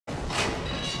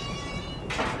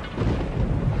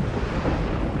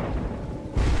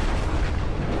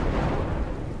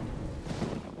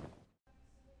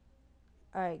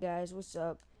Alright guys, what's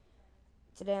up?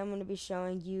 Today I'm going to be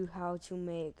showing you how to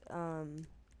make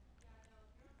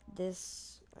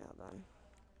this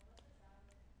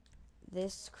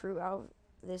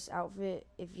outfit.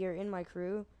 If you're in my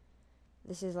crew,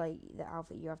 this is like the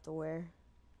outfit you have to wear.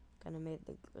 Kind of made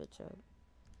the glitch up.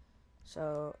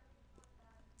 So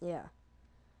yeah.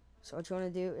 So what you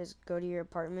want to do is go to your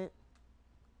apartment.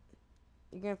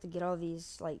 You're going to have to get all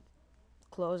these like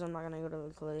clothes. I'm not going to go to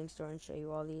the clothing store and show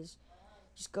you all these.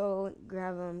 Just go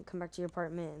grab them, come back to your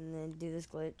apartment, and then do this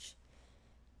glitch.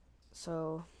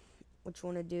 So what you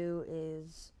want to do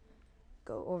is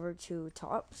go over to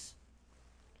tops,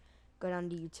 go down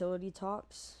to utility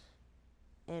tops,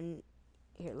 and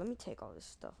here, let me take all this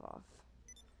stuff off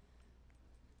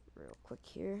real quick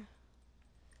here.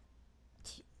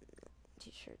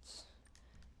 T-shirts,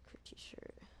 crew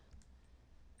t-shirt,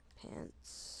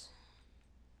 pants,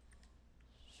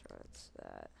 shorts,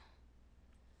 that.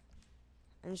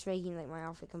 I'm just making like my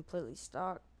outfit completely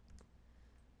stock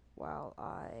while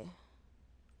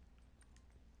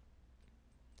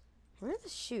where are the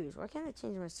shoes? Why can't I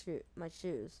change my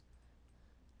shoes?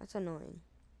 That's annoying.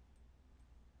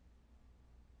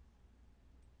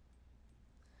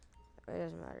 It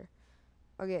doesn't matter.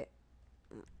 Okay.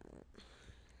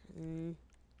 The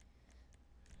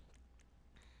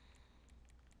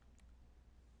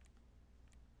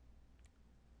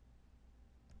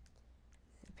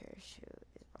parachute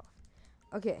is off.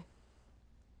 Okay.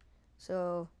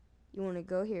 So you want to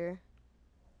go here,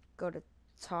 go to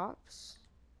tops,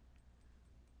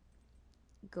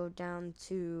 go down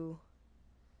to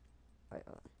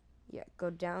go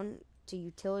down to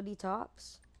utility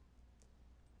tops.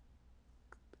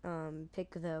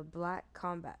 Pick the black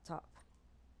combat top.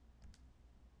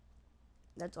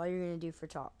 That's all you're gonna do for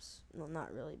tops. Well,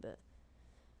 not really, but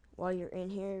while you're in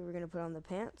here, we're gonna put on the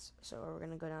pants. So we're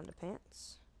gonna go down to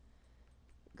pants,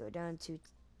 go down to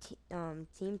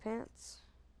team pants.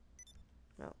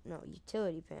 No,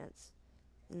 utility pants,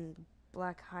 and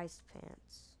black heist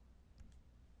pants.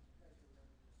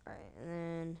 Alright, and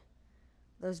then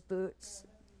those boots,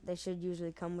 they should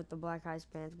usually come with the black heist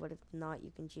pants, but if not,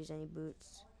 you can choose any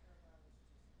boots.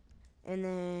 And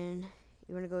then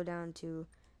you're gonna go down to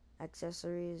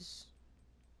accessories,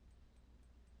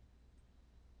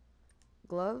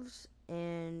 gloves,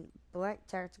 and black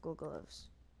tactical gloves.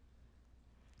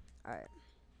 Alright.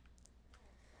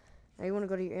 Now you want to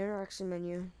go to your interaction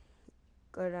menu,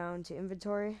 go down to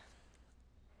inventory,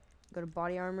 go to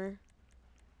body armor,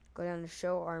 go down to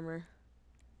show armor,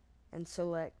 and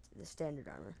select the standard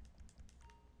armor.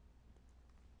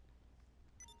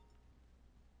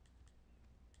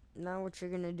 Now what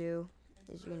you're going to do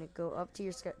is you're going to go up to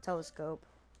your telescope.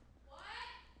 What?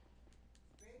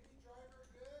 Baby driver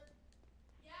good?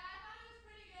 Yeah, I thought it was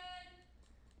pretty good.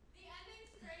 The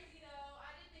ending's crazy though.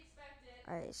 I didn't expect it.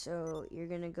 Alright, so you're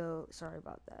going to go, sorry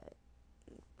about that,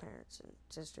 parents and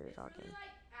sister It's talking. really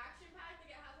like action-packed,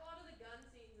 like it has a lot of the gun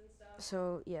scenes and stuff.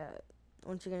 So yeah,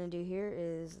 what you're going to do here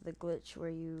is the glitch where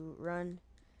you run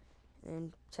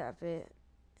and tap it,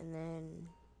 and then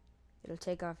it'll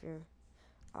take off your...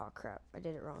 Oh crap, I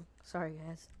did it wrong. Sorry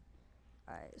guys.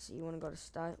 Alright, so you want to go to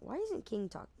style. Why isn't King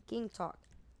talk? King talk.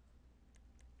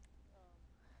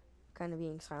 Kind of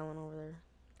being silent over there.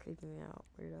 Creeping me out,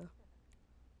 weirdo.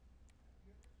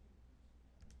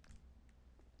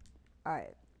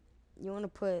 Alright, you want to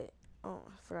put... Oh,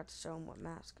 I forgot to show him what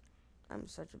mask. I'm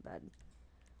so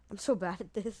bad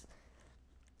at this.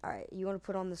 Alright, you want to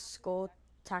put on the skull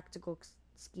tactical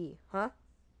ski, huh?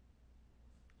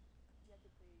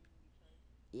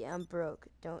 Yeah, I'm broke.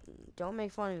 Don't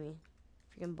make fun of me.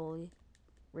 Freaking bully.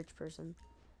 Rich person.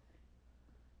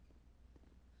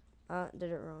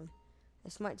 Did it wrong.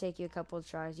 This might take you a couple of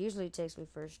tries. Usually it takes me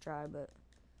first try, but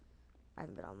I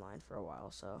haven't been online for a while,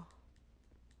 so.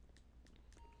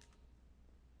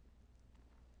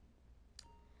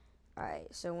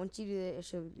 Alright, so once you do that,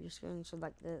 your screen should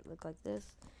look like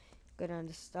this. Go down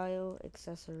to style,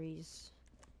 accessories.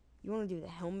 You want to do the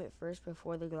helmet first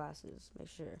before the glasses. Make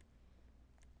sure.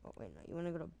 Oh, wait, no. You want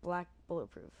to go to black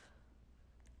bulletproof.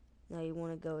 Now you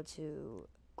want to go to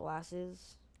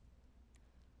glasses.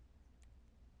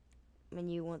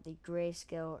 And you want the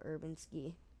grayscale urban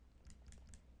ski.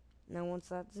 Now once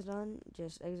that's done,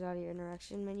 just exit out of your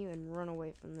interaction menu and run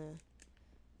away from the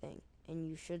thing. And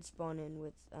you should spawn in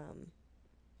with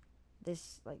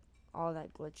this, like, all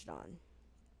that glitched on.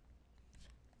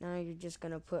 Now you're just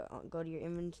going to go to your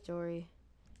inventory.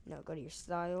 No, go to your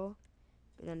style.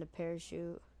 Go down to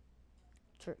parachute.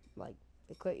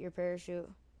 Equip your parachute.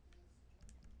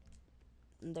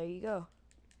 And there you go.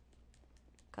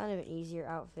 Kind of an easier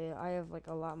outfit. I have like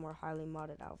a lot more highly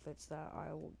modded outfits that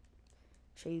I will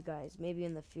show you guys maybe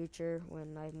in the future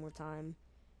when I have more time.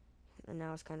 And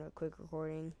now it's kind of a quick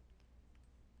recording.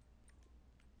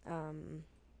 And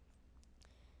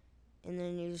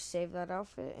then you just save that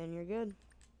outfit and you're good.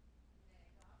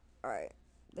 Alright,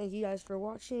 thank you guys for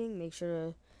watching. Make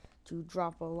sure to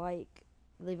drop a like,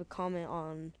 leave a comment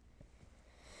on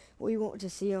what you want to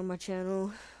see on my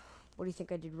channel. What do you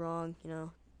think I did wrong? You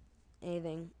know,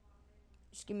 anything.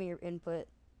 Just give me your input.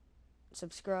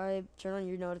 Subscribe, turn on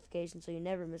your notifications so you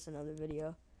never miss another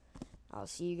video. I'll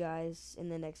see you guys in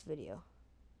the next video.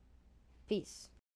 Peace.